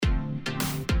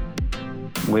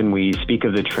When we speak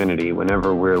of the Trinity,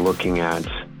 whenever we're looking at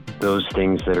those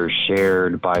things that are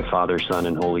shared by Father, Son,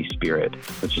 and Holy Spirit,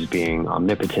 such as being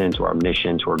omnipotent or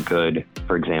omniscient or good,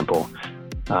 for example,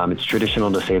 it's traditional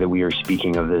to say that we are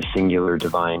speaking of the singular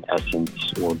divine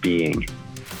essence or being.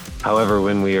 However,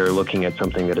 when we are looking at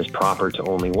something that is proper to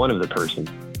only one of the persons,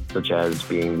 such as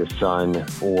being the Son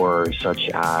or such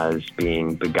as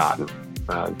being begotten,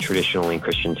 traditionally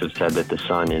Christians have said that the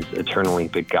Son is eternally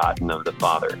begotten of the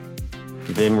Father.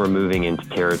 Then we're moving into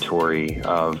territory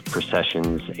of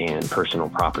processions and personal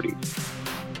properties.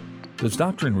 Does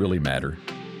doctrine really matter?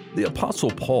 The Apostle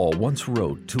Paul once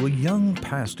wrote to a young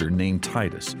pastor named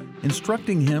Titus,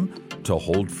 instructing him to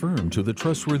hold firm to the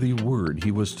trustworthy word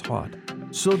he was taught,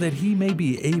 so that he may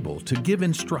be able to give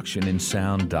instruction in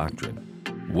sound doctrine.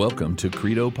 Welcome to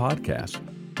Credo Podcast,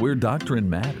 where doctrine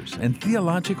matters and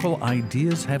theological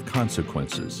ideas have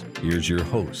consequences. Here's your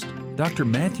host, Dr.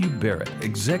 Matthew Barrett,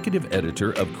 Executive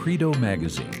Editor of Credo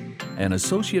Magazine and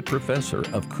Associate Professor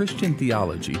of Christian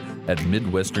Theology at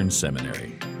Midwestern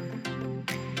Seminary.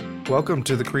 Welcome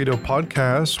to the Credo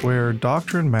Podcast, where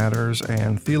doctrine matters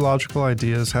and theological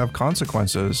ideas have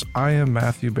consequences. I am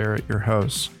Matthew Barrett, your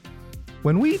host.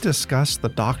 When we discuss the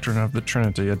doctrine of the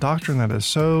Trinity, a doctrine that is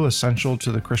so essential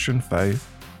to the Christian faith,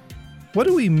 what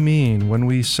do we mean when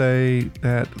we say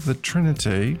that the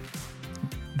Trinity,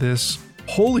 this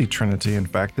Holy Trinity, in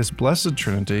fact, this Blessed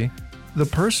Trinity, the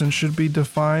person should be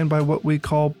defined by what we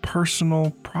call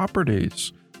personal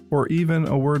properties, or even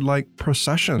a word like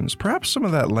processions? Perhaps some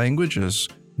of that language is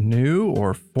new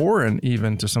or foreign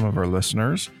even to some of our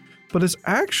listeners, but it's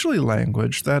actually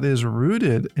language that is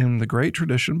rooted in the great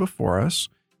tradition before us,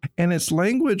 and it's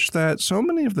language that so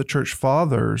many of the church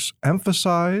fathers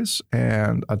emphasize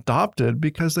and adopted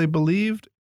because they believed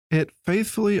it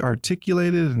faithfully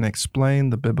articulated and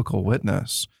explained the biblical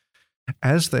witness.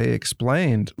 As they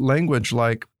explained language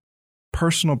like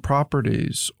personal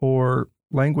properties or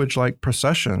language like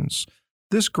processions,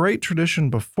 this great tradition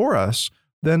before us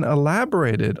then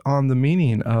elaborated on the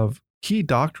meaning of key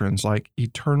doctrines like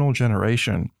eternal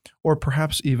generation, or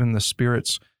perhaps even the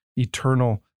Spirit's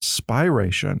eternal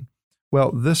spiration.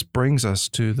 Well, this brings us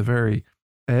to the very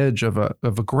edge of a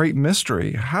great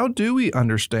mystery. How do we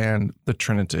understand the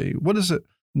Trinity? What does it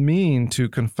mean to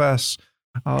confess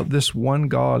this one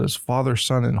God as Father,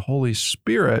 Son, and Holy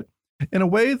Spirit in a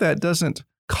way that doesn't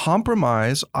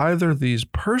compromise either these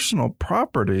personal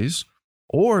properties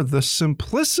or the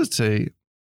simplicity,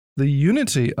 the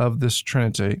unity of this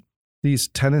Trinity, these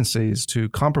tendencies to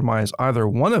compromise either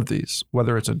one of these,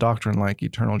 whether it's a doctrine like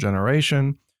eternal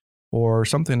generation or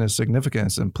something as significant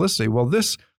as simplicity? Well,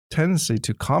 this tendency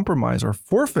to compromise or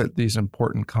forfeit these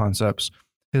important concepts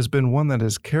has been one that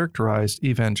has characterized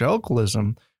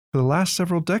evangelicalism for the last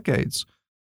several decades.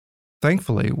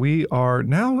 Thankfully, we are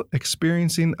now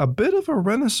experiencing a bit of a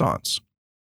renaissance,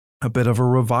 a bit of a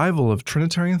revival of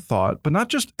Trinitarian thought, but not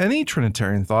just any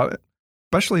Trinitarian thought,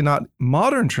 especially not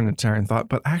modern Trinitarian thought,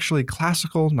 but actually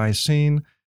classical, Nicene,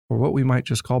 or what we might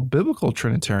just call biblical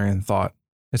Trinitarian thought.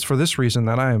 It's for this reason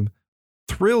that I am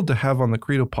thrilled to have on the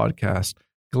Credo Podcast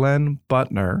Glenn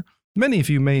Butner. Many of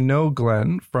you may know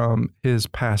Glenn from his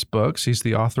past books. He's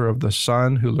the author of The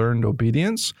Son Who Learned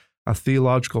Obedience, a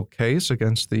theological case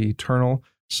against the eternal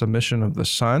submission of the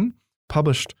Son,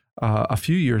 published a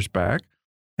few years back.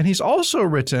 And he's also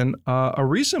written a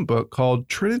recent book called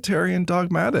Trinitarian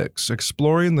Dogmatics,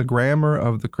 exploring the grammar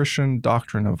of the Christian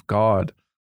doctrine of God.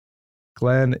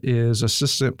 Glenn is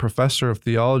assistant professor of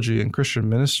theology and Christian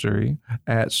ministry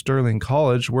at Sterling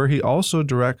College, where he also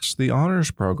directs the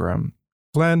honors program.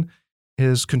 Glenn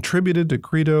has contributed to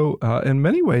Credo in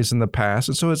many ways in the past,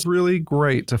 and so it's really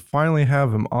great to finally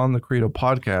have him on the Credo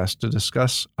Podcast to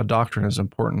discuss a doctrine as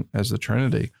important as the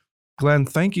Trinity. Glenn,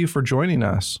 thank you for joining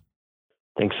us.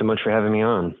 Thanks so much for having me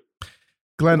on.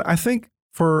 Glenn, I think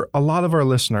for a lot of our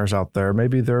listeners out there,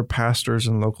 maybe they're pastors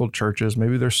in local churches,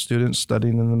 maybe they're students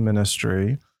studying in the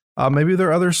ministry, maybe there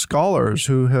are other scholars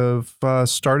who have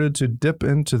started to dip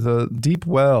into the deep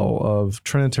well of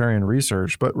Trinitarian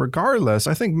research. But regardless,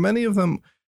 I think many of them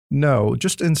know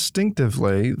just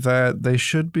instinctively that they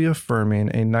should be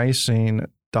affirming a Nicene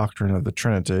doctrine of the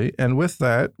Trinity. And with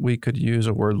that, we could use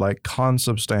a word like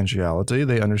consubstantiality.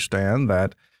 They understand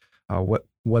that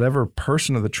whatever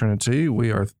person of the Trinity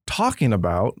we are talking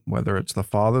about, whether it's the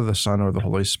Father, the Son, or the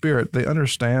Holy Spirit, they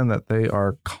understand that they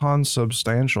are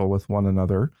consubstantial with one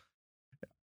another.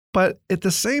 But at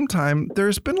the same time,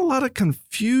 there's been a lot of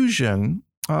confusion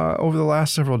over the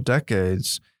last several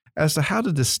decades as to how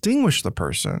to distinguish the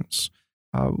persons.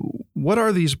 What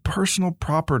are these personal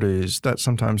properties that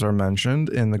sometimes are mentioned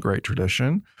in the great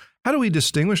tradition? how do we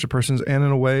distinguish the persons and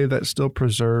in a way that still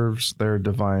preserves their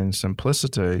divine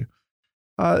simplicity?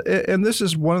 And this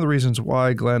is one of the reasons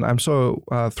why, Glenn, I'm so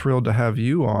thrilled to have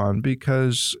you on,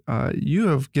 because you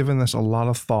have given this a lot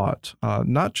of thought,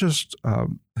 not just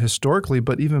historically,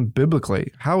 but even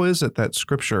biblically. How is it that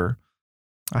Scripture,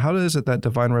 how is it that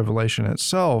divine revelation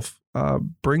itself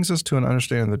brings us to an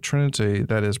understanding of the Trinity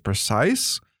that is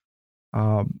precise,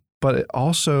 but it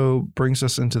also brings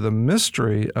us into the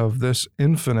mystery of this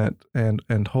infinite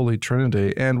and holy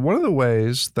Trinity. And one of the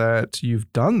ways that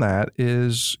you've done that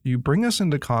is you bring us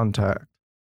into contact,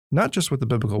 not just with the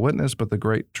biblical witness, but the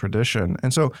great tradition.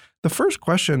 And so the first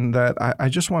question that I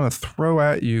just want to throw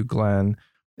at you, Glenn,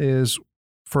 is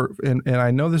and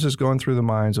I know this is going through the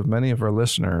minds of many of our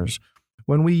listeners,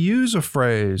 when we use a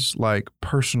phrase like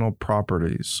personal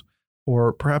properties,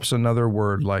 or perhaps another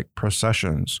word like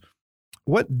processions,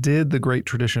 what did the great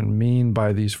tradition mean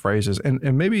by these phrases? And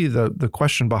maybe the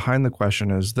question behind the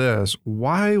question is this: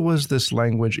 why was this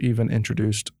language even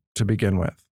introduced to begin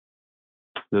with?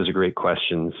 Those are great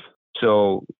questions.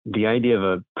 So the idea of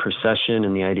a procession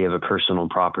and the idea of a personal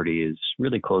property is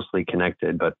really closely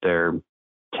connected, but they're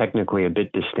technically a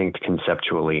bit distinct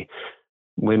conceptually.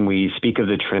 When we speak of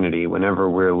the Trinity, whenever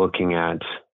we're looking at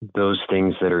those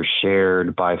things that are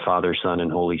shared by Father, Son,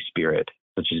 and Holy Spirit,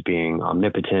 such as being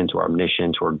omnipotent or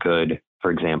omniscient or good,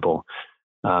 for example,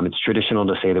 it's traditional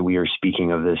to say that we are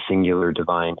speaking of the singular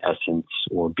divine essence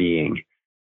or being.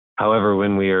 However,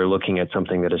 when we are looking at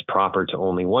something that is proper to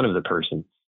only one of the persons,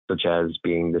 such as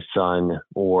being the Son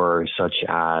or such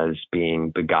as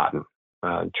being begotten,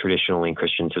 traditionally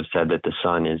Christians have said that the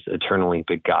Son is eternally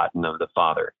begotten of the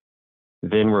Father.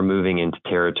 Then we're moving into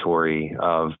territory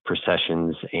of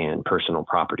processions and personal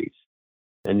properties.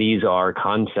 And these are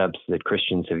concepts that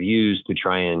Christians have used to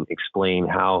try and explain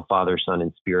how Father, Son,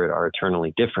 and Spirit are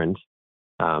eternally different,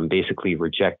 basically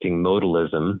rejecting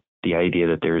modalism, the idea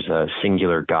that there's a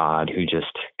singular God who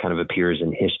just kind of appears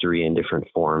in history in different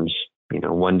forms. You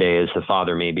know, one day is the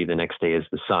Father, maybe the next day is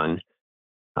the Son.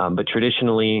 But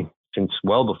traditionally, since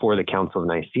well before the Council of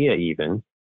Nicaea even,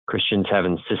 Christians have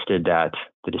insisted that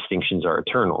the distinctions are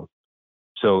eternal.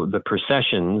 So the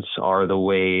processions are the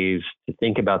ways to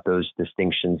think about those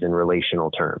distinctions in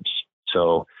relational terms.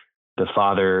 So the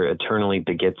Father eternally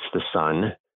begets the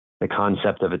Son. The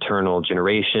concept of eternal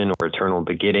generation or eternal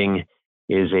begetting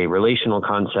is a relational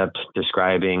concept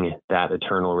describing that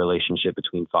eternal relationship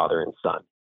between Father and Son.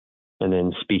 And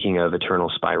then speaking of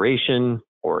eternal spiration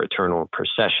or eternal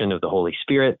procession of the Holy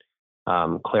Spirit,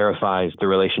 clarifies the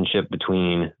relationship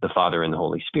between the Father and the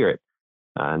Holy Spirit.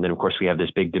 And then, of course, we have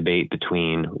this big debate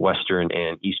between Western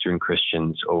and Eastern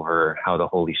Christians over how the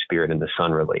Holy Spirit and the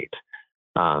Son relate.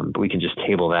 But we can just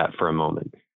table that for a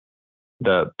moment.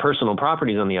 The personal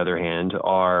properties, on the other hand,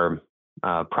 are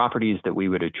properties that we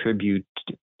would attribute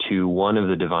to one of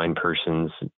the divine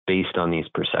persons based on these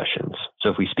processions. So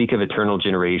if we speak of eternal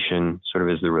generation, sort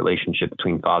of as the relationship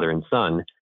between Father and Son,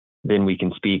 then we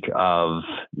can speak of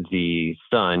the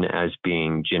Son as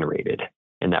being generated,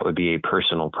 and that would be a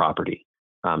personal property.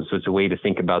 So it's a way to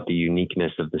think about the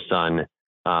uniqueness of the Son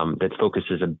that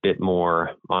focuses a bit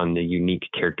more on the unique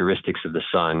characteristics of the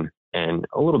Son and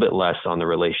a little bit less on the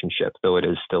relationship, though it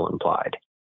is still implied.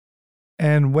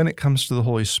 And when it comes to the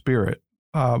Holy Spirit,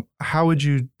 how would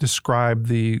you describe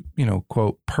the,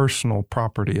 quote, personal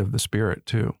property of the Spirit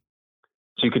too?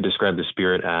 So you could describe the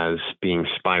Spirit as being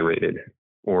spirated,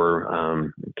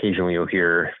 or occasionally you'll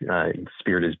hear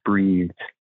Spirit is breathed,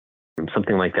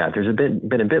 something like that. There's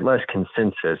been a bit less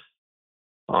consensus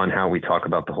on how we talk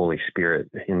about the Holy Spirit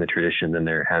in the tradition than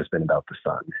there has been about the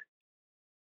Son.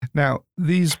 Now,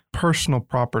 these personal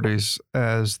properties,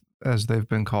 as they've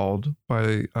been called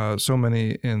by so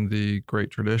many in the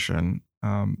great tradition,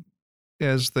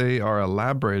 as they are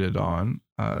elaborated on,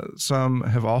 some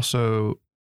have also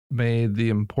made the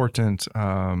important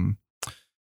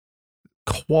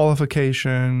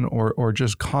qualification or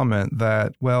just comment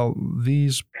that, well,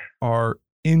 these are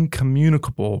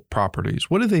incommunicable properties.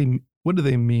 What do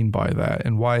they mean by that,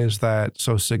 and why is that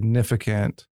so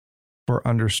significant for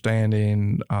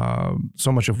understanding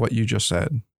so much of what you just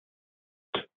said?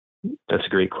 That's a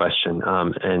great question,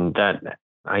 and that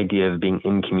idea of being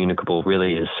incommunicable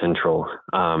really is central,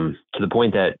 to the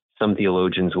point that some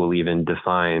theologians will even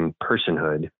define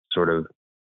personhood, sort of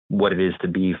what it is to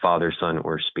be Father, Son,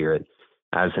 or Spirit,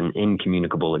 as an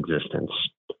incommunicable existence.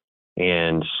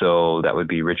 And so that would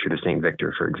be Richard of St.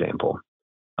 Victor, for example.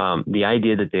 The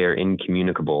idea that they are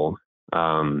incommunicable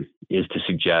is to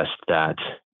suggest that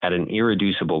at an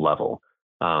irreducible level,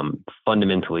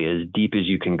 fundamentally, as deep as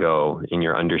you can go in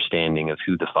your understanding of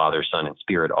who the Father, Son, and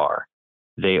Spirit are,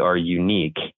 they are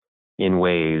unique in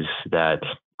ways that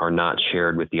are not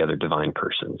shared with the other divine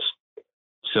persons.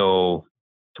 So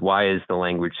why is the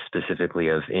language specifically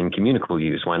of incommunicable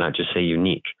use? Why not just say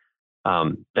unique?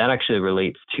 That actually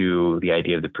relates to the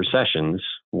idea of the processions,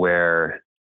 where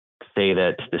say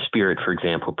that the Spirit, for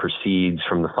example, proceeds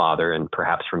from the Father and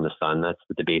perhaps from the Son, that's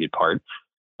the debated part,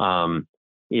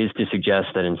 is to suggest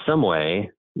that in some way,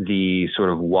 the sort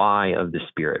of why of the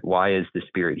Spirit, why is the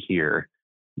Spirit here?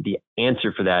 The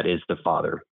answer for that is the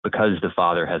Father, because the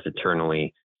Father has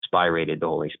eternally spirated the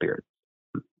Holy Spirit,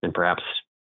 and perhaps,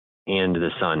 and the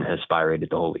Son has spirated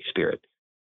the Holy Spirit.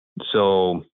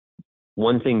 So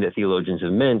one thing that theologians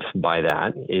have meant by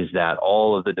that is that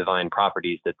all of the divine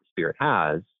properties that the Spirit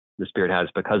has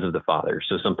because of the Father.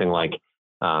 So something like,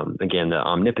 again, the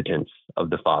omnipotence of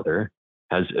the Father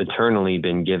has eternally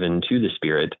been given to the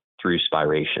Spirit through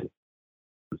spiration.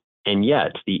 And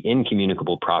yet, the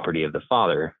incommunicable property of the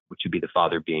Father, which would be the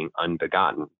Father being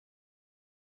unbegotten,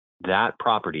 that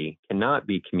property cannot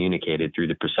be communicated through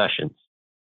the processions.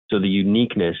 So the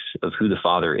uniqueness of who the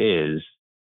Father is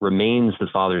remains the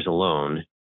Father's alone,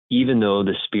 even though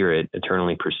the Spirit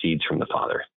eternally proceeds from the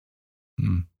Father.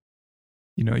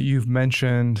 You know, you've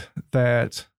mentioned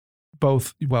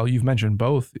both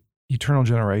eternal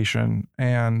generation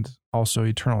and also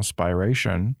eternal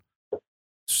spiration.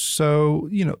 So,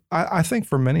 you know, I think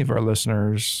for many of our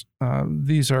listeners,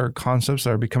 these are concepts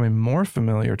that are becoming more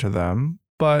familiar to them.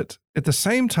 But at the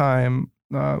same time,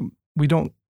 we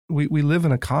live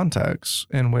in a context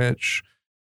in which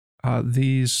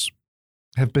these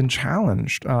have been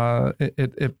challenged.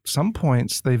 At some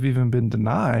points, they've even been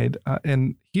denied.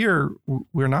 And here,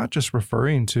 we're not just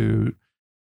referring to,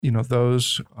 you know,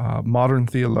 those modern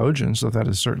theologians, though that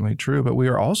is certainly true, but we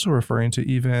are also referring to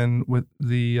even with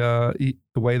the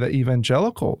way that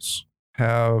evangelicals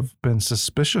have been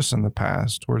suspicious in the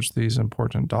past towards these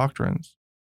important doctrines.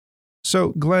 So,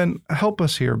 Glenn, help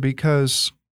us here,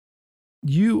 because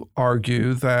you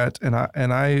argue that, and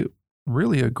I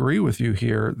really agree with you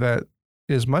here, that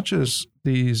as much as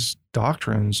these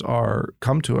doctrines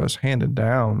come to us handed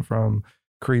down from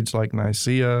creeds like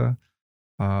Nicaea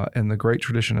and the great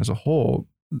tradition as a whole,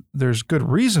 there's good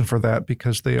reason for that,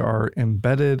 because they are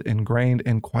embedded, ingrained,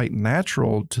 and quite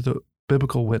natural to the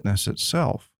biblical witness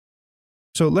itself.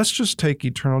 So let's just take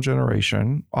eternal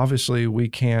generation. Obviously, we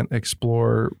can't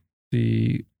explore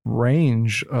the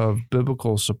range of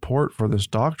biblical support for this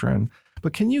doctrine,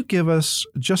 but can you give us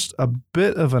just a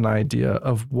bit of an idea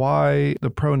of why the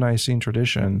pro-Nicene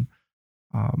tradition,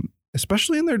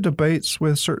 especially in their debates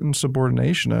with certain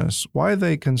subordinationists, why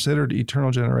they considered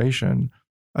eternal generation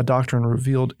a doctrine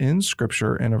revealed in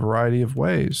Scripture in a variety of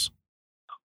ways?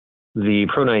 The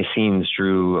pro-Nicenes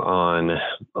drew on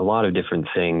a lot of different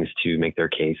things to make their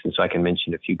case, and so I can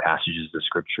mention a few passages of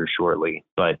Scripture shortly.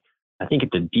 But I think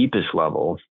at the deepest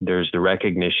level, there's the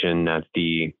recognition that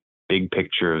the big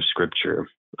picture of Scripture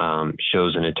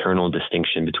shows an eternal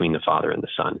distinction between the Father and the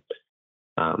Son.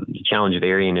 The challenge of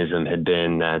Arianism had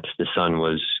been that the Son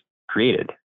was created.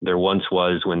 There once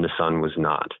was when the Son was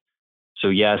not. So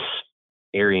yes,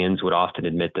 Arians would often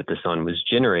admit that the Son was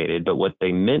generated, but what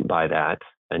they meant by that,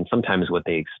 and sometimes what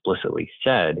they explicitly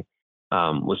said,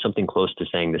 was something close to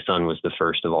saying the Son was the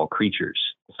first of all creatures.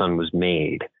 The Son was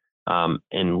made.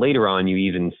 And later on, you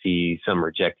even see some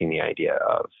rejecting the idea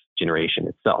of generation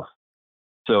itself.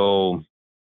 So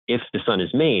if the Son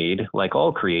is made, like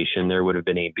all creation, there would have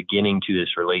been a beginning to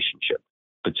this relationship.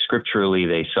 But scripturally,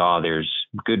 they saw there's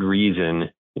good reason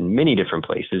in many different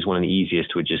places. One of the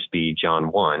easiest would just be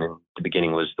John 1, and the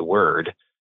beginning was the Word.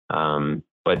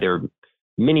 But there are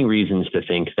many reasons to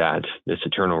think that this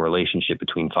eternal relationship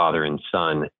between Father and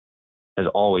Son has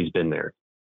always been there.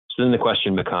 So then the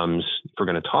question becomes, if we're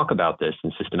going to talk about this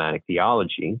in systematic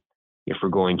theology, if we're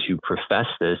going to profess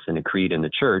this in a creed in the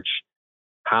church,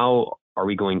 how are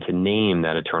we going to name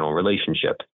that eternal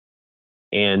relationship?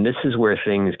 And this is where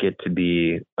things get to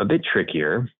be a bit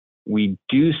trickier. We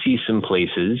do see some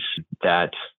places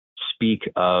that speak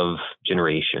of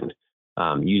generation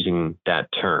using that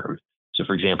term. So,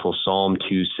 for example, Psalm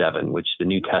 2:7, which the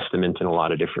New Testament in a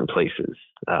lot of different places,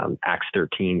 Acts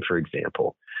 13, for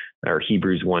example, or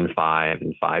Hebrews 1:5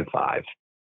 and 5:5.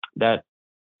 That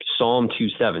Psalm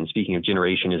 2:7, speaking of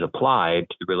generation, is applied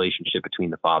to the relationship between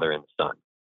the Father and the Son.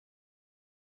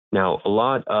 Now, a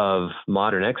lot of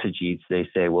modern exegetes, they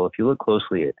say, well, if you look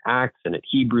closely at Acts and at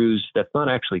Hebrews, that's not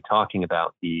actually talking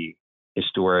about the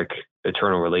historic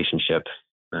eternal relationship.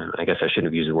 I guess I shouldn't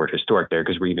have used the word historic there,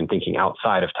 because we're even thinking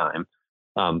outside of time.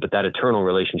 But that eternal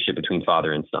relationship between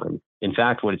Father and Son. In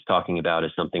fact, what it's talking about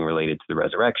is something related to the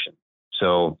resurrection.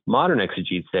 So modern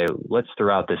exegetes say, let's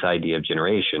throw out this idea of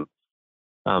generation.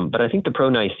 But I think the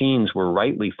pro-Nicenes were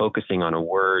rightly focusing on a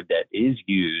word that is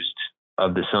used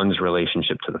of the Son's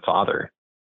relationship to the Father.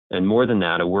 And more than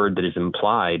that, a word that is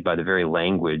implied by the very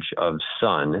language of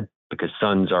Son, because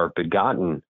sons are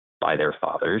begotten by their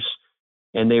fathers.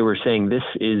 And they were saying this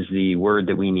is the word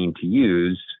that we need to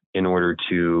use in order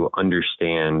to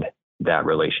understand that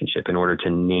relationship, in order to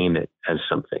name it as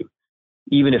something.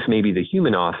 Even if maybe the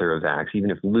human author of Acts, even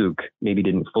if Luke maybe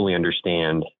didn't fully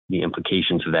understand the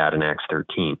implications of that in Acts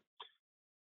 13.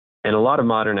 And a lot of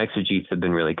modern exegetes have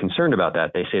been really concerned about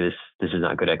that. They say this is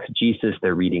not good exegesis.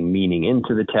 They're reading meaning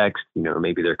into the text.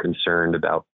 Maybe they're concerned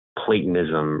about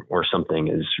Platonism or something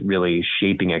is really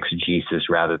shaping exegesis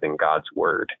rather than God's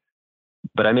word.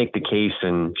 But I make the case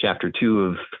in chapter 2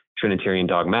 of Trinitarian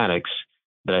Dogmatics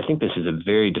that I think this is a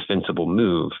very defensible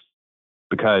move,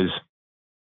 because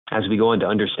as we go on to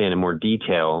understand in more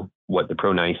detail what the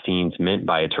pro-Nicenes meant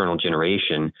by eternal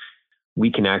generation,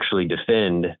 we can actually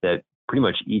defend that pretty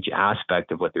much each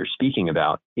aspect of what they're speaking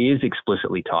about is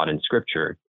explicitly taught in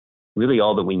Scripture. Really,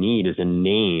 all that we need is a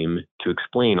name to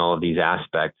explain all of these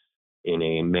aspects in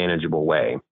a manageable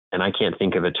way. And I can't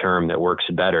think of a term that works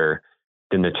better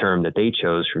than the term that they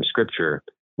chose from Scripture,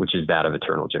 which is that of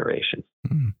eternal generation.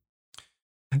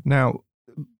 Now,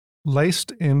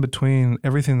 laced in between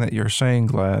everything that you're saying,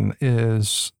 Glenn,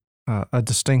 is a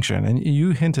distinction, and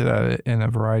you hinted at it in a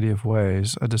variety of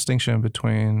ways, a distinction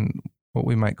between what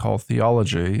we might call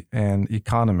theology and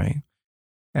economy.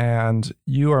 And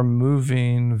you are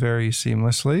moving very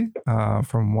seamlessly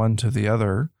from one to the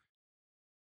other.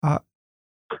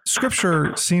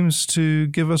 Scripture seems to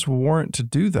give us warrant to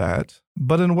do that,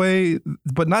 but in a way,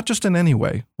 but not just in any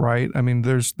way, right? I mean,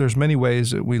 there's many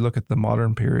ways that we look at the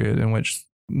modern period in which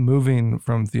moving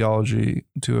from theology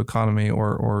to economy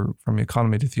or from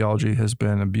economy to theology has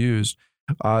been abused.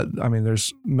 I mean,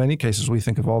 there's many cases. We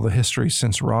think of all the history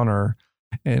since Rahner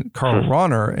and Karl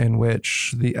Rahner, in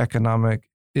which the economic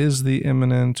is the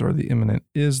immanent or the immanent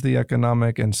is the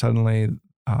economic, and suddenly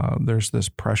there's this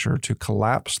pressure to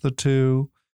collapse the two.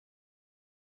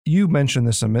 You mentioned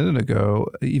this a minute ago,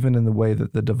 even in the way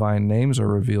that the divine names are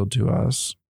revealed to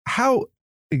us. How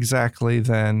exactly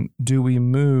then do we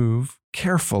move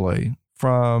carefully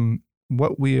from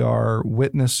what we are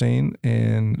witnessing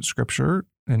in Scripture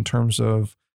in terms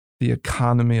of the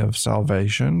economy of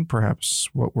salvation, perhaps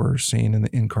what we're seeing in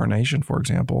the incarnation, for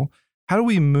example? How do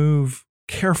we move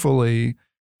carefully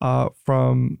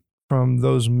from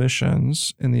those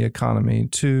missions in the economy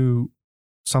to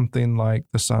something like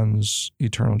the Son's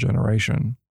eternal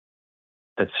generation?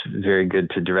 That's very good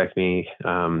to direct me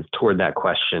toward that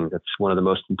question. That's one of the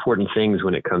most important things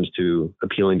when it comes to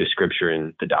appealing to Scripture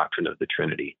and the doctrine of the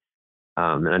Trinity.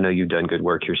 And I know you've done good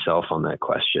work yourself on that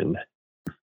question.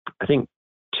 I think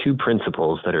two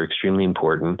principles that are extremely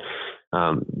important.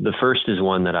 The first is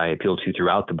one that I appeal to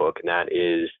throughout the book, and that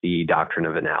is the doctrine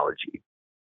of analogy.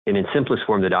 In its simplest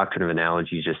form, the doctrine of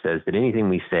analogy just says that anything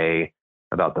we say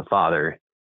about the Father,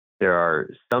 there are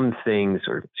some things,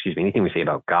 anything we say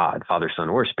about God, Father, Son,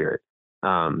 or Spirit,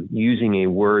 using a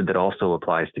word that also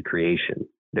applies to creation.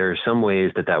 There are some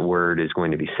ways that word is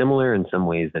going to be similar and some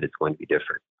ways that it's going to be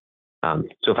different.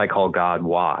 So if I call God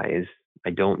wise, I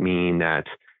don't mean that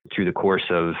through the course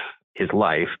of his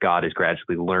life, God has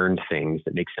gradually learned things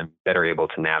that makes him better able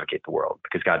to navigate the world,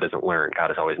 because God doesn't learn. God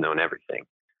has always known everything.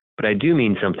 But I do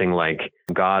mean something like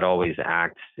God always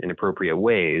acts in appropriate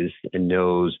ways and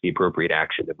knows the appropriate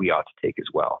action that we ought to take as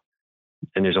well.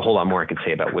 And there's a whole lot more I could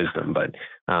say about wisdom, but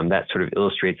that sort of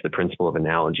illustrates the principle of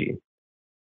analogy.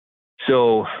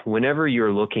 So whenever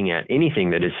you're looking at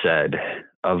anything that is said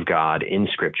of God in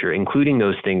Scripture, including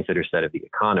those things that are said of the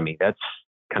economy, that's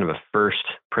kind of a first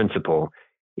principle,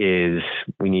 is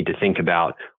we need to think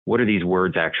about what are these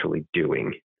words actually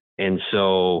doing. And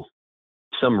so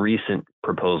some recent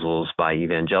proposals by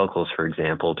evangelicals, for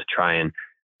example, to try and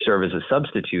serve as a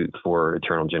substitute for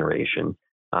eternal generation.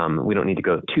 We don't need to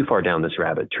go too far down this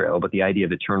rabbit trail, but the idea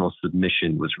of eternal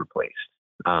submission was replaced.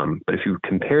 But if you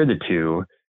compare the two,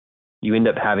 you end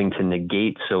up having to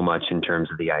negate so much in terms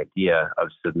of the idea of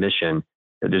submission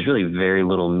that there's really very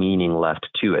little meaning left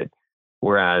to it.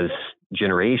 Whereas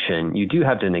generation, you do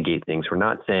have to negate things. We're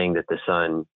not saying that the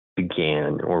Son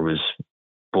began or was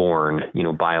born,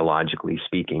 biologically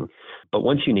speaking. But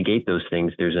once you negate those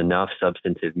things, there's enough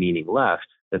substantive meaning left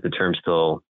that the term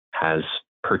still has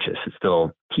purchase. It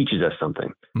still teaches us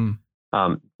something.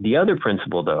 The other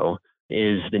principle, though,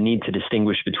 is the need to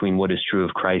distinguish between what is true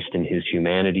of Christ and his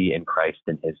humanity and Christ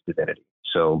and his divinity.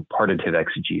 So partitive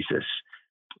exegesis.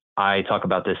 I talk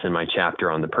about this in my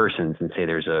chapter on the persons and say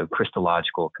there's a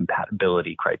Christological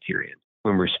compatibility criterion.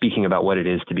 When we're speaking about what it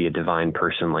is to be a divine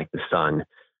person like the Son,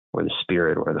 or the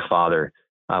Spirit or the Father,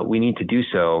 we need to do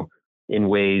so in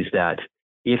ways that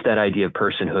if that idea of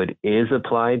personhood is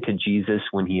applied to Jesus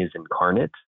when he is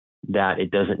incarnate, that it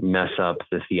doesn't mess up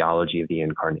the theology of the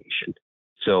incarnation.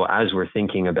 So as we're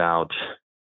thinking about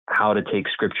how to take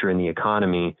Scripture in the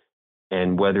economy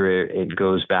and whether it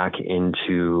goes back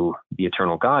into the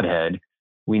eternal Godhead,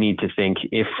 we need to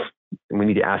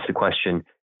ask the question,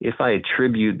 if I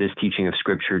attribute this teaching of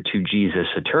Scripture to Jesus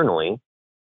eternally,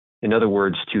 in other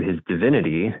words, to his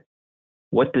divinity,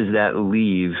 what does that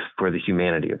leave for the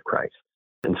humanity of Christ?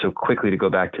 And so quickly to go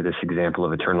back to this example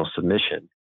of eternal submission,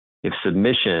 if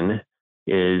submission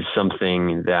is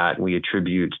something that we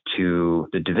attribute to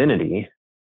the divinity,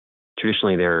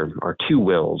 traditionally there are two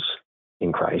wills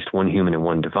in Christ, one human and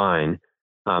one divine.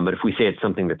 But if we say it's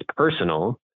something that's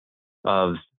personal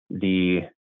of the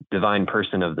divine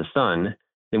person of the Son,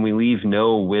 then we leave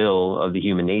no will of the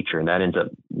human nature. And that ends up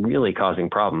really causing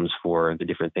problems for the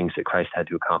different things that Christ had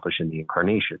to accomplish in the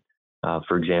incarnation.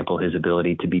 For example, his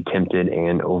ability to be tempted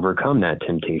and overcome that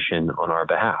temptation on our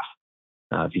behalf.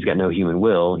 If he's got no human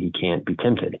will, he can't be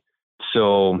tempted.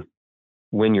 So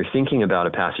when you're thinking about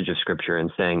a passage of Scripture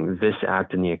and saying this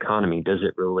act in the economy, does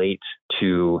it relate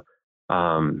to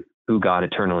who God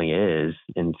eternally is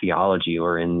in theology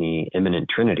or in the immanent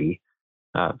Trinity?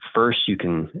 First, you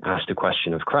can ask the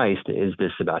question of Christ, is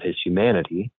this about his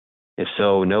humanity? If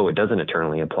so, no, it doesn't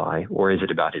eternally apply. Or is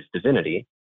it about his divinity?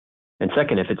 And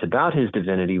second, if it's about his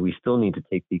divinity, we still need to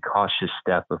take the cautious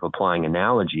step of applying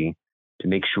analogy to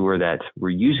make sure that we're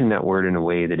using that word in a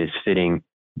way that is fitting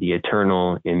the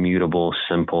eternal, immutable,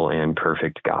 simple, and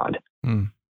perfect God.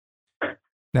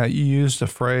 Now, you used a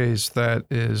phrase that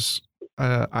is,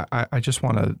 I just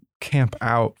want to camp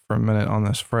out for a minute on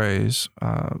this phrase,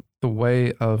 the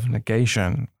way of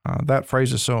negation. That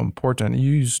phrase is so important.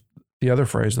 You used the other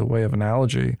phrase, the way of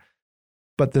analogy.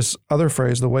 But this other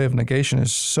phrase, the way of negation,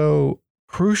 is so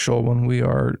crucial when we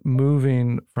are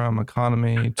moving from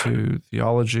economy to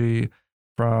theology,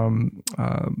 from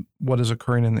what is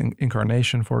occurring in the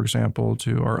incarnation, for example,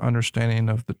 to our understanding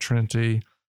of the Trinity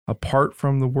apart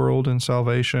from the world and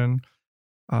salvation.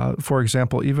 For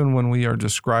example, even when we are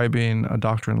describing a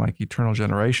doctrine like eternal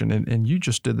generation, and you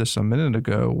just did this a minute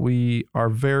ago, we are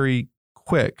very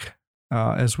quick,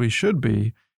 as we should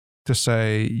be, to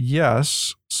say,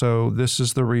 yes, so this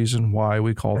is the reason why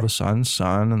we call the Son,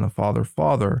 Son, and the Father,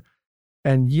 Father.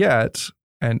 And yet,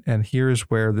 and here's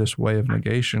where this way of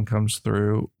negation comes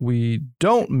through, we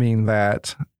don't mean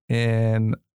that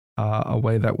in a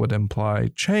way that would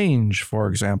imply change, for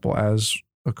example, as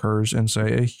occurs in,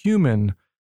 say, a human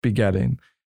begetting.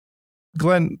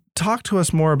 Glenn, talk to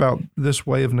us more about this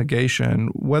way of negation,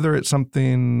 whether it's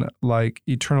something like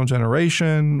eternal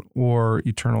generation or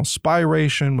eternal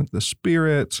spiration with the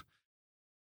Spirit,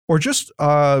 or just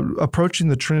approaching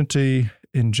the Trinity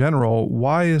in general.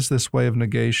 Why is this way of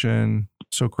negation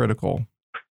so critical?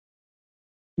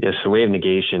 Yes, the way of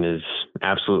negation is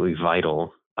absolutely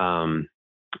vital.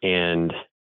 And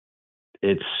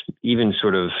it's even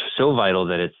sort of so vital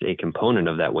that it's a component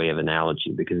of that way of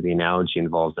analogy, because the analogy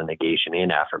involves the negation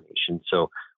and affirmation.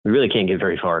 So we really can't get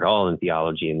very far at all in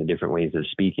theology and the different ways of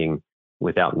speaking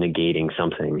without negating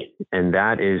something. And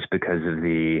that is because of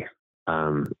the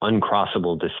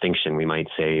uncrossable distinction, we might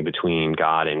say, between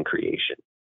God and creation.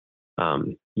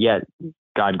 Yet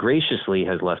God graciously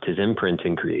has left his imprint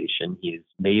in creation. He has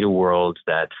made a world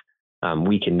that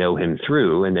we can know him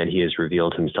through and that he has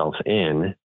revealed himself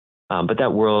in. But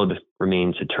that world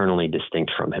remains eternally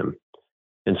distinct from him.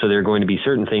 And so there are going to be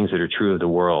certain things that are true of the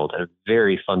world at a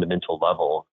very fundamental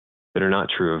level that are not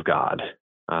true of God.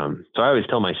 So I always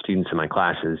tell my students in my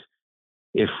classes,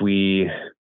 if we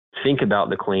think about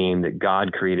the claim that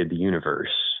God created the universe,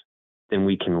 then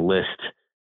we can list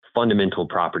fundamental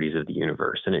properties of the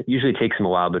universe. And it usually takes them a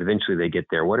while, but eventually they get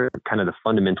there. What are kind of the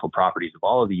fundamental properties of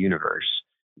all of the universe?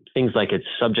 Things like it's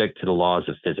subject to the laws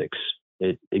of physics.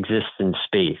 It exists in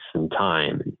space and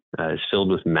time, is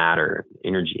filled with matter,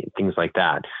 energy, and things like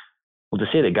that. Well,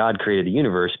 to say that God created the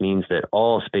universe means that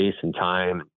all space and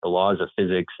time, the laws of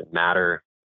physics and matter,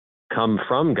 come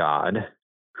from God,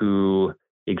 who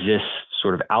exists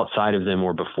sort of outside of them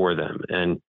or before them.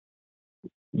 And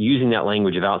using that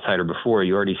language of outside or before,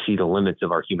 you already see the limits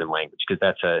of our human language, because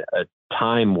that's a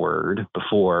time word,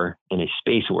 before, and a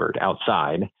space word,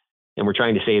 outside. And we're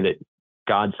trying to say that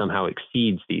God somehow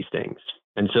exceeds these things.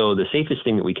 And so the safest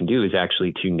thing that we can do is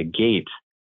actually to negate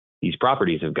these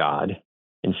properties of God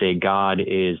and say God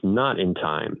is not in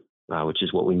time, which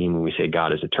is what we mean when we say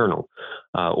God is eternal,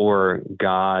 or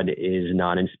God is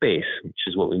not in space, which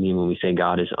is what we mean when we say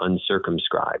God is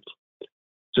uncircumscribed.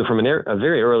 So from a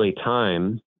very early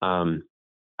time,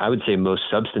 I would say most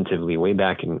substantively, way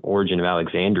back in Origin of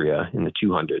Alexandria in the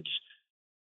 200s,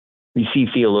 we see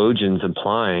theologians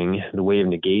applying the way of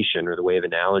negation or the way of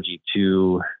analogy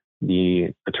to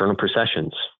the eternal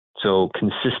processions. So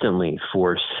consistently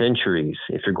for centuries,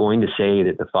 if you're going to say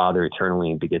that the Father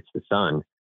eternally begets the Son,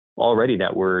 already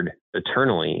that word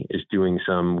eternally is doing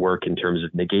some work in terms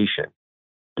of negation.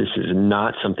 This is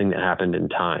not something that happened in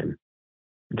time.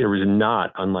 There was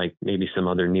not, unlike maybe some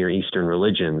other Near Eastern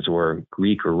religions or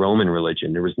Greek or Roman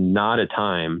religion, there was not a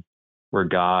time where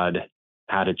God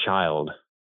had a child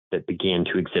that began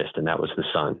to exist, and that was the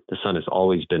Son. The Son has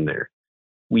always been there.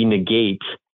 We negate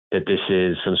that this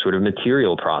is some sort of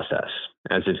material process,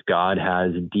 as if God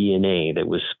has DNA that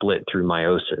was split through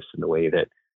meiosis in the way that,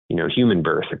 human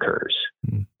birth occurs.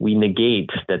 Mm. We negate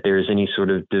that there's any sort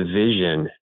of division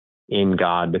in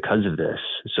God because of this,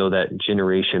 so that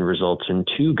generation results in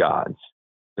two gods,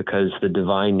 because the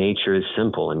divine nature is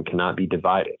simple and cannot be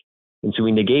divided. And so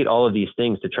we negate all of these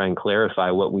things to try and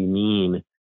clarify what we mean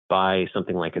by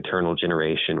something like eternal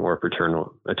generation or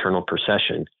eternal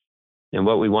procession. And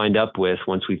what we wind up with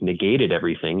once we've negated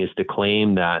everything is to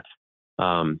claim that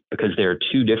because there are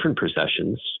two different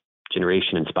processions,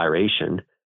 generation and spiration,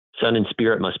 Son and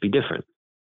Spirit must be different.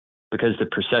 Because the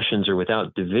processions are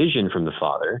without division from the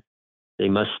Father, they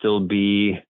must still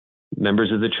be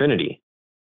members of the Trinity.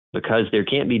 Because there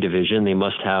can't be division, they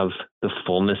must have the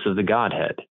fullness of the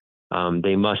Godhead.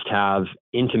 They must have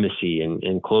intimacy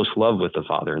and close love with the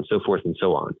Father, and so forth and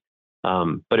so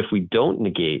on. But if we don't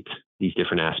negate these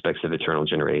different aspects of eternal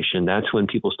generation, that's when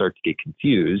people start to get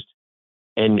confused.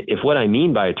 And if what I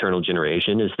mean by eternal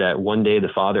generation is that one day the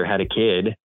Father had a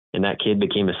kid and that kid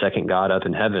became a second God up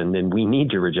in heaven, then we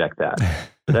need to reject that.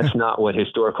 But that's not what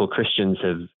historical Christians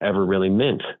have ever really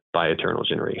meant by eternal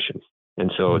generation.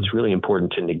 And so it's really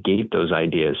important to negate those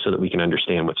ideas so that we can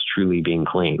understand what's truly being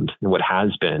claimed and what has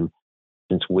been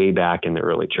since way back in the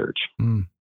early church. Mm.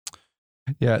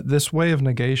 Yeah, this way of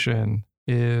negation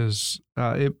is,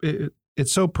 it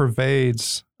so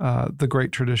pervades the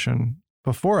great tradition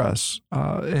before us,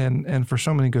 and for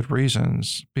so many good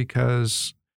reasons,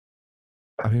 because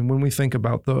when we think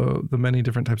about the many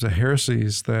different types of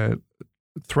heresies that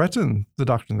threaten the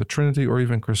doctrine of the Trinity or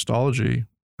even Christology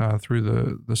through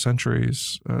the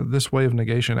centuries, this way of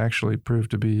negation actually proved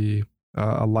to be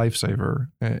a lifesaver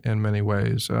in many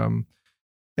ways.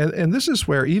 And this is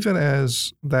where, even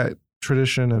as that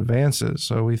tradition advances,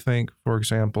 so we think, for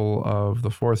example, of the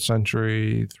 4th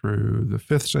century through the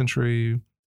 5th century,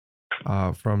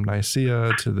 from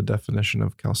Nicaea to the definition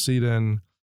of Chalcedon.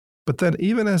 But then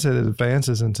even as it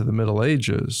advances into the Middle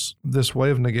Ages, this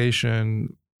way of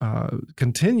negation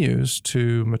continues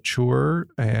to mature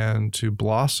and to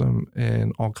blossom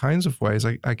in all kinds of ways.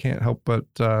 I can't help but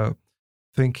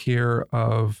think here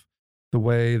of the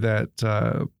way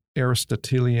that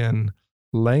Aristotelian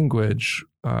language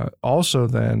also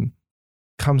then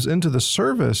comes into the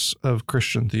service of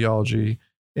Christian theology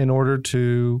in order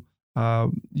to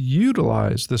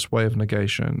utilize this way of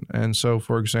negation. And so,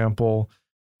 for example,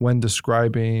 when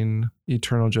describing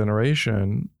eternal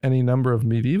generation, any number of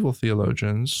medieval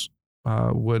theologians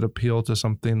would appeal to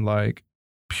something like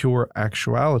pure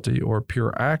actuality or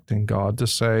pure act in God to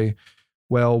say,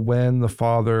 well, when the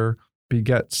Father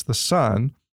begets the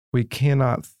Son, we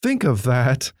cannot think of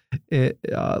that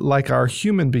like our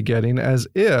human begetting, as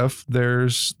if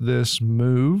there's this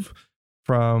move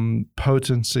from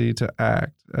potency to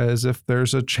act, as if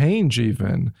there's a change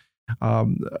even,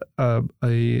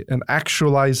 an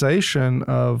actualization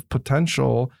of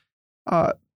potential.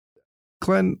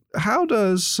 Glenn, how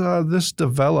does this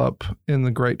develop in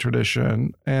the great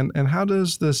tradition, and how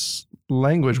does this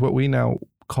language, what we now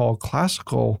call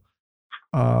classical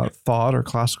thought or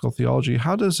classical theology,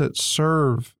 how does it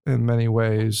serve in many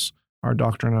ways our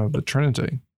doctrine of the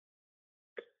Trinity?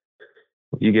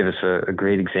 You give us a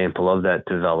great example of that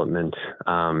development.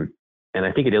 And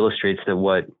I think it illustrates that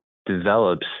what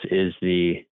develops is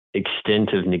the extent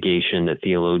of negation that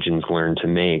theologians learn to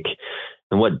make.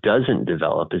 And what doesn't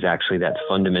develop is actually that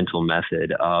fundamental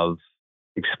method of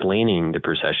explaining the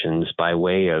processions by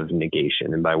way of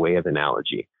negation and by way of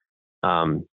analogy.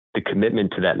 The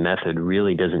commitment to that method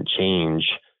really doesn't change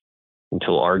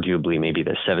until arguably maybe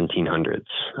the 1700s,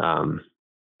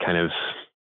 kind of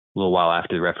a little while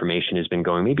after the Reformation has been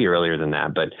going, maybe earlier than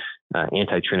that, but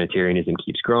anti-Trinitarianism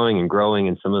keeps growing and growing,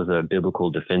 and some of the biblical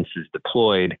defenses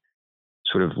deployed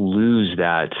sort of lose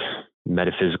that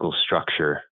metaphysical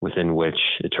structure within which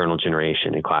eternal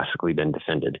generation had classically been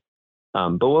defended.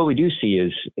 But what we do see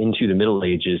is into the Middle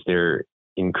Ages, there are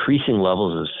increasing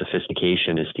levels of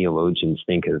sophistication as theologians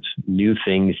think of new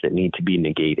things that need to be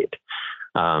negated.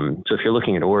 So if you're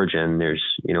looking at Origen, there's,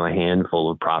 a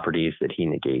handful of properties that he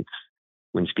negates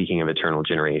when speaking of eternal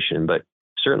generation. But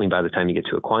certainly by the time you get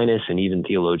to Aquinas and even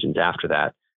theologians after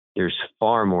that, there's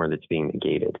far more that's being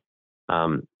negated.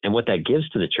 And what that gives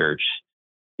to the church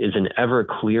is an ever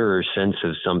clearer sense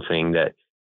of something that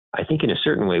I think in a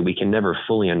certain way we can never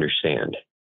fully understand.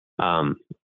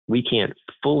 We can't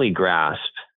fully grasp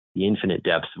the infinite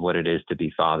depths of what it is to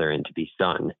be Father and to be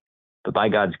Son. But by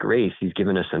God's grace, he's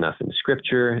given us enough in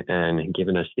Scripture and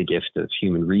given us the gift of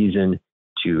human reason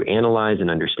to analyze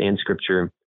and understand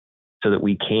Scripture so that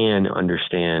we can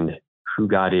understand who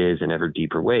God is in ever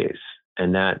deeper ways.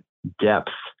 And that depth,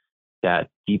 that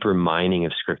deeper mining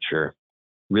of Scripture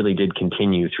really did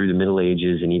continue through the Middle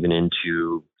Ages and even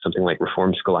into something like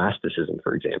Reformed scholasticism,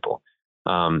 for example.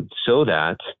 So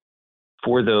that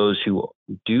for those who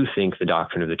do think the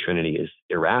doctrine of the Trinity is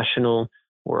irrational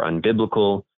or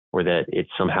unbiblical, or that it's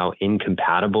somehow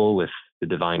incompatible with the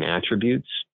divine attributes,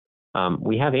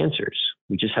 we have answers.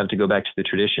 We just have to go back to the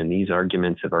tradition. These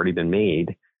arguments have already been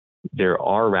made. There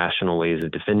are rational ways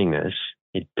of defending this.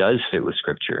 It does fit with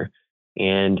Scripture.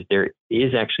 And there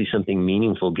is actually something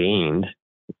meaningful gained.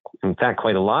 In fact,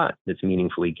 quite a lot that's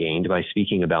meaningfully gained by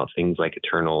speaking about things like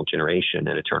eternal generation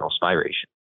and eternal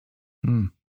spiration.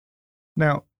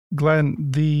 Now,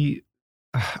 Glenn,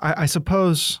 I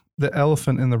suppose the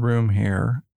elephant in the room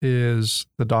here is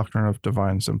the doctrine of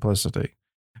divine simplicity,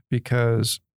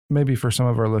 because maybe for some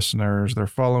of our listeners, they're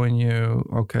following you.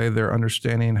 Okay, they're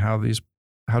understanding how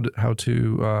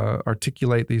to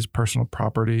articulate these personal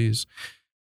properties,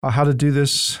 how to do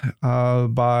this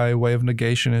by way of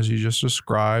negation, as you just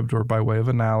described, or by way of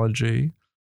analogy.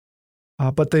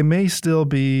 But they may still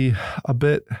be a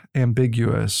bit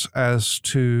ambiguous as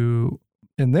to,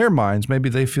 in their minds, maybe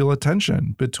they feel a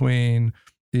tension between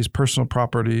these personal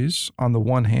properties on the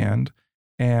one hand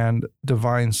and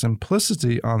divine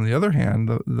simplicity on the other hand,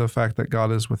 the fact that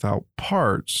God is without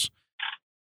parts.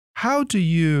 How do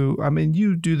you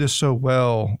do this so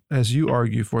well as you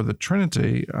argue for the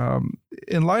Trinity,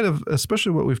 in light of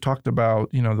especially what we've talked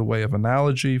about, the way of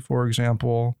analogy, for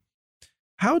example.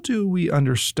 How do we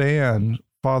understand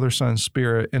Father, Son,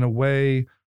 Spirit in a way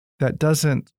that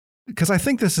doesn't, because I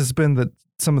think this has been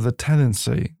some of the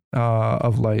tendency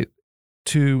of late,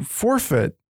 to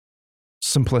forfeit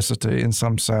simplicity in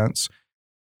some sense,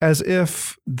 as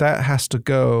if that has to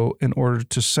go in order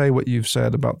to say what you've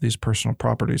said about these personal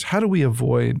properties. How do we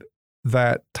avoid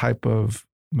that type of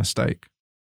mistake?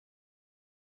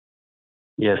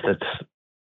 Yes,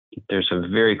 there's a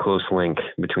very close link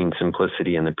between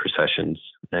simplicity and the processions,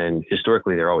 and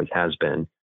historically there always has been.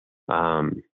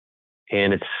 And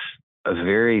it's a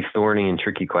very thorny and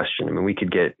tricky question. I mean, we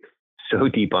could get so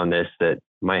deep on this that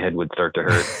my head would start to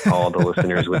hurt. All the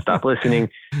listeners would stop listening.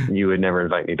 You would never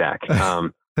invite me back.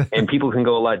 And people can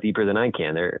go a lot deeper than I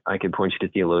can. I could point you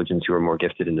to theologians who are more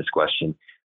gifted in this question.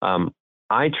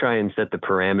 I try and set the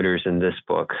parameters in this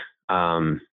book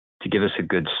to give us a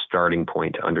good starting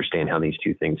point to understand how these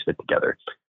two things fit together.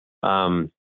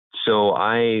 So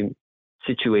I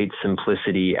situate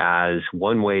simplicity as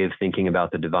one way of thinking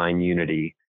about the divine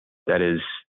unity that is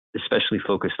especially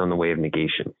focused on the way of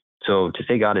negation. So to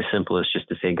say God is simple is just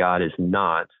to say God is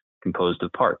not composed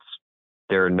of parts.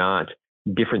 There are not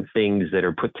different things that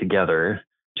are put together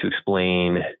to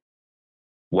explain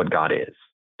what God is.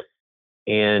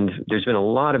 And there's been a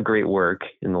lot of great work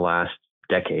in the last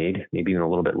decade, maybe even a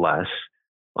little bit less,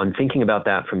 on thinking about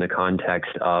that from the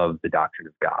context of the doctrine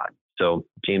of God. So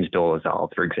James Dolezal,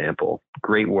 for example,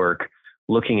 great work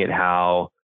looking at how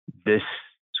this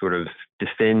sort of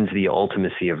defends the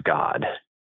ultimacy of God.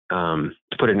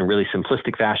 To put it in a really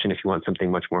simplistic fashion, if you want something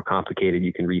much more complicated,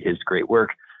 you can read his great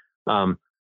work.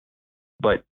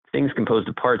 But things composed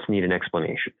of parts need an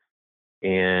explanation.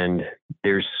 And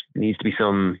there needs to be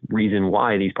some reason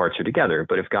why these parts are together.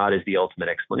 But if God is the ultimate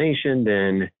explanation,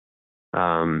 then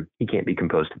he can't be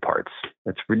composed of parts.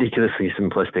 That's ridiculously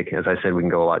simplistic. As I said, we can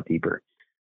go a lot deeper.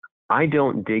 I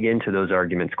don't dig into those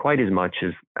arguments quite as much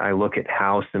as I look at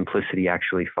how simplicity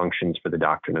actually functions for the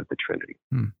doctrine of the Trinity.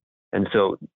 And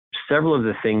so several of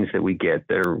the things that we get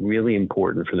that are really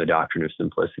important for the doctrine of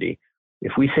simplicity,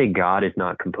 if we say God is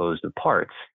not composed of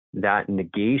parts, that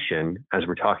negation, as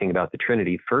we're talking about the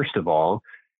Trinity, first of all,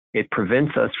 it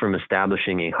prevents us from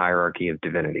establishing a hierarchy of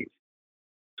divinities.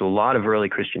 So a lot of early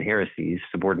Christian heresies,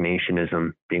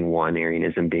 subordinationism being one,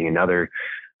 Arianism being another,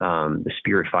 the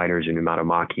spirit fighters or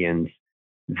pneumatomachans,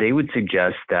 they would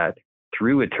suggest that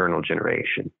through eternal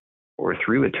generation or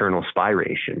through eternal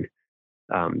spiration,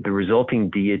 the resulting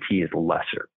deity is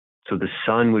lesser. So the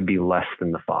Son would be less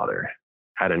than the Father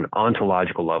at an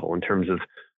ontological level in terms of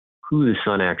who the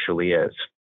Son actually is.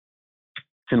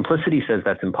 simplicity says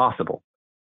that's impossible.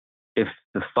 If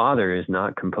the Father is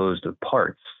not composed of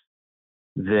parts,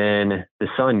 then the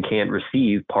Son can't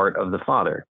receive part of the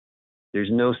Father. There's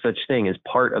no such thing as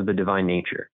part of the divine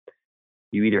nature.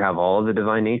 You either have all of the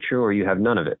divine nature or you have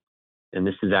none of it. And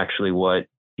this is actually what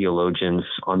theologians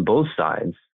on both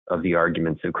sides of the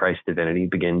arguments of Christ's divinity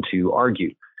begin to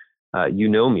argue.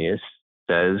 Eunomius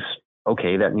says,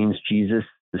 okay, that means Jesus,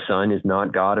 the Son, is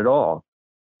not God at all.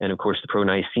 And of course, the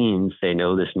pro-Nicenes say,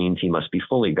 no, this means he must be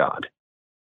fully God.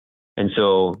 And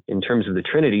so in terms of the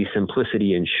Trinity,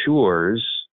 simplicity ensures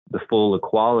the full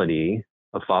equality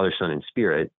of Father, Son, and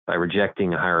Spirit by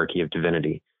rejecting a hierarchy of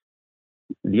divinity.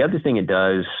 The other thing it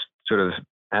does, sort of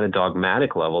at a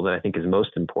dogmatic level, that I think is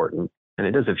most important, and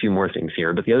it does a few more things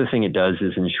here, but the other thing it does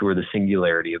is ensure the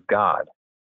singularity of God.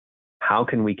 How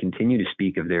can we continue to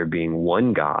speak of there being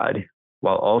one God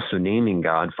while also naming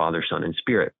God, Father, Son, and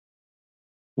Spirit?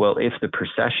 Well, if the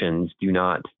processions do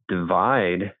not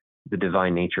divide the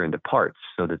divine nature into parts,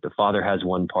 so that the Father has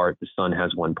one part, the Son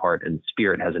has one part, and the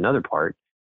Spirit has another part,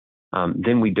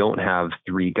 then we don't have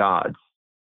three gods.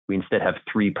 We instead have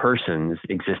three persons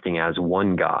existing as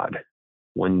one God,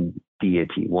 one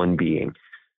deity, one being.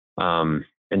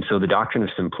 And so the doctrine of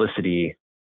simplicity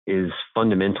is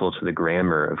fundamental to the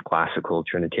grammar of classical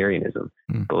Trinitarianism,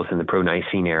 both in the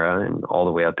pro-Nicene era and all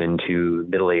the way up into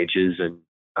Middle Ages and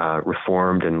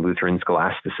Reformed and Lutheran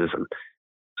scholasticism.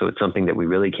 So it's something that we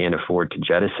really can't afford to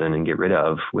jettison and get rid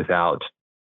of without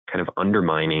kind of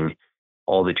undermining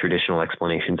all the traditional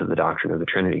explanations of the doctrine of the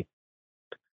Trinity.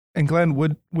 And Glenn,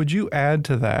 would you add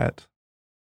to that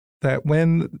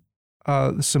when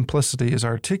the simplicity is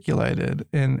articulated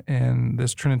in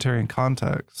this Trinitarian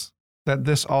context, that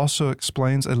this also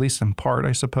explains, at least in part,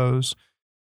 I suppose,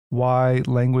 why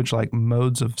language like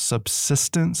modes of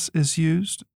subsistence is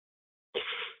used?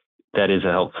 That is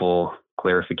a helpful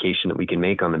clarification that we can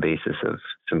make on the basis of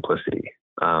simplicity.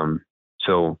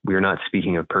 So we're not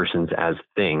speaking of persons as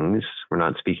things. We're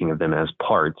not speaking of them as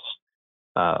parts.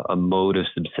 A mode of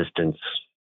subsistence,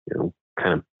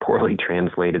 kind of poorly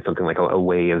translated, something like a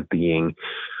way of being,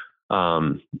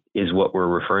 is what we're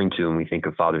referring to when we think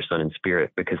of Father, Son, and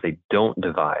Spirit, because they don't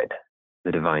divide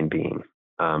the divine being.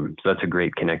 So that's a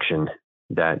great connection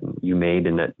that you made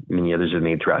and that many others have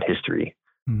made throughout history.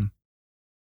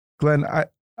 Glenn,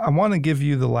 I want to give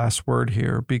you the last word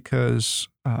here because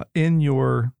in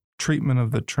your treatment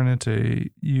of the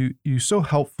Trinity, you so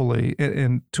helpfully,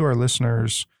 and to our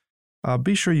listeners,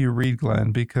 be sure you read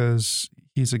Glenn because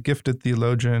he's a gifted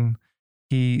theologian.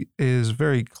 He is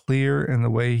very clear in the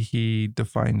way he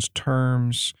defines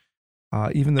terms.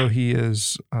 Even though he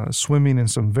is swimming in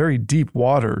some very deep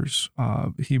waters,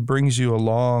 he brings you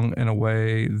along in a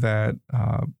way that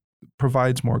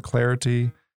provides more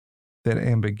clarity than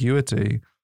ambiguity,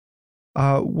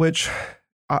 which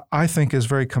I think is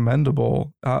very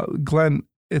commendable. Glenn,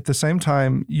 at the same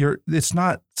time, it's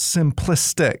not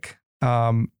simplistic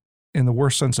in the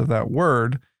worst sense of that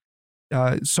word.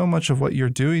 So much of what you're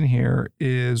doing here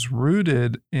is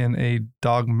rooted in a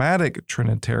dogmatic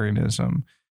Trinitarianism.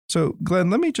 So, Glenn,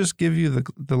 let me just give you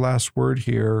the last word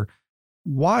here.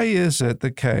 Why is it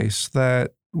the case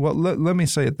that, well, let me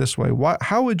say it this way.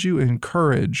 How would you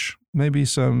encourage maybe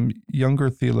some younger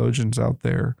theologians out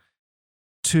there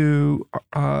to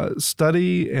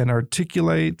study and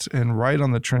articulate and write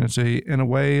on the Trinity in a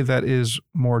way that is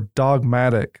more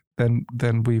dogmatic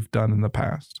than we've done in the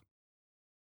past?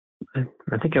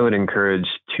 I think I would encourage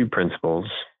two principles.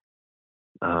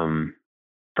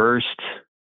 First,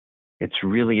 it's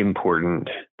really important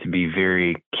to be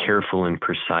very careful and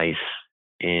precise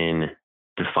in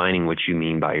defining what you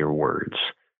mean by your words.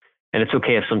 And it's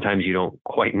okay if sometimes you don't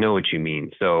quite know what you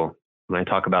mean. So when I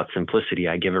talk about simplicity,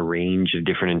 I give a range of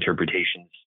different interpretations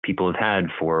people have had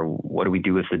for what do we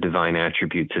do with the divine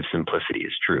attributes if simplicity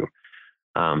is true.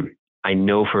 I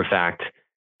know for a fact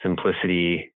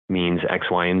simplicity means X,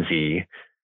 Y, and Z,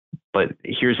 but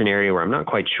here's an area where I'm not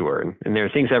quite sure. And there are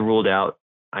things I've ruled out.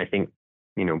 I think,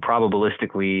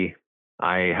 probabilistically,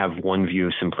 I have one view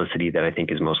of simplicity that I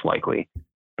think is most likely,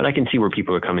 but I can see where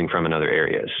people are coming from in other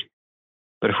areas.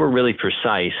 But if we're really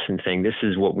precise in saying this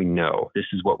is what we know, this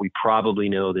is what we probably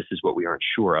know, this is what we aren't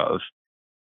sure of,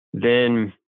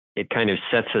 then it kind of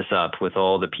sets us up with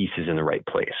all the pieces in the right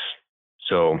place.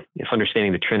 So if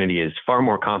understanding the Trinity is far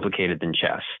more complicated than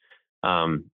chess,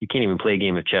 you can't even play a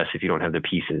game of chess if you don't have the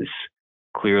pieces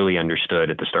clearly understood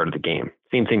at the start of the game.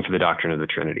 Same thing for the doctrine of the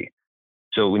Trinity.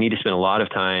 So we need to spend a lot of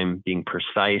time being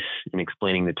precise in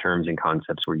explaining the terms and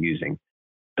concepts we're using.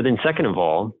 But then second of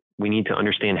all, we need to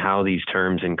understand how these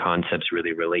terms and concepts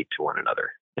really relate to one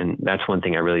another. And that's one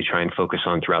thing I really try and focus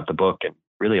on throughout the book and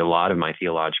really a lot of my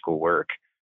theological work.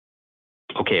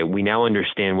 okay, we now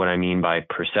understand what I mean by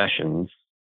processions.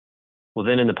 Well,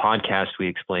 then in the podcast, we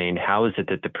explained how is it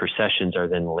that the processions are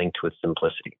then linked with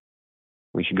simplicity.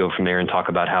 We should go from there and talk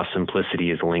about how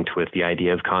simplicity is linked with the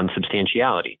idea of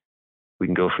consubstantiality. We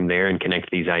can go from there and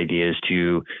connect these ideas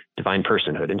to divine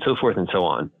personhood and so forth and so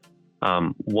on.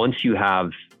 Once you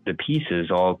have the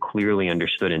pieces all clearly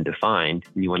understood and defined,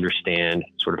 you understand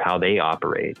sort of how they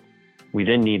operate. We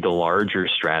then need the larger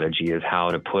strategy of how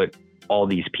to put all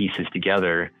these pieces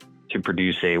together to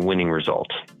produce a winning result,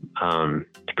 to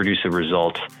produce a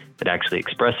result that actually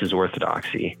expresses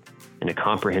orthodoxy in a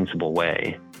comprehensible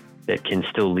way that can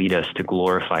still lead us to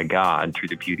glorify God through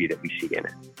the beauty that we see in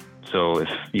it. So if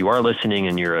you are listening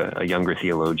and you're a younger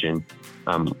theologian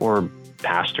or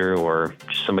pastor or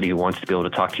just somebody who wants to be able to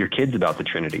talk to your kids about the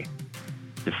Trinity,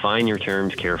 define your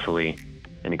terms carefully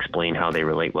and explain how they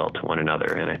relate well to one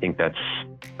another. And I think that's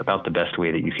about the best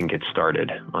way that you can get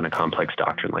started on a complex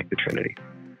doctrine like the Trinity.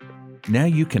 Now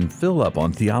you can fill up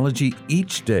on theology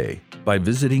each day by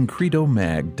visiting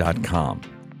credomag.com.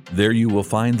 There you will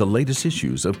find the latest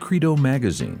issues of Credo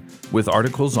Magazine with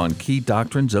articles on key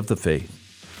doctrines of the faith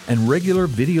and regular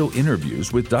video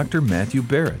interviews with Dr. Matthew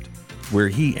Barrett, where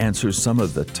he answers some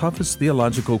of the toughest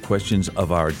theological questions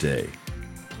of our day.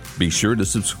 Be sure to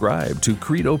subscribe to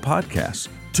Credo Podcasts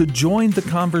to join the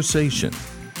conversation,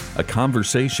 a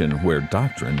conversation where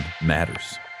doctrine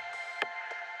matters.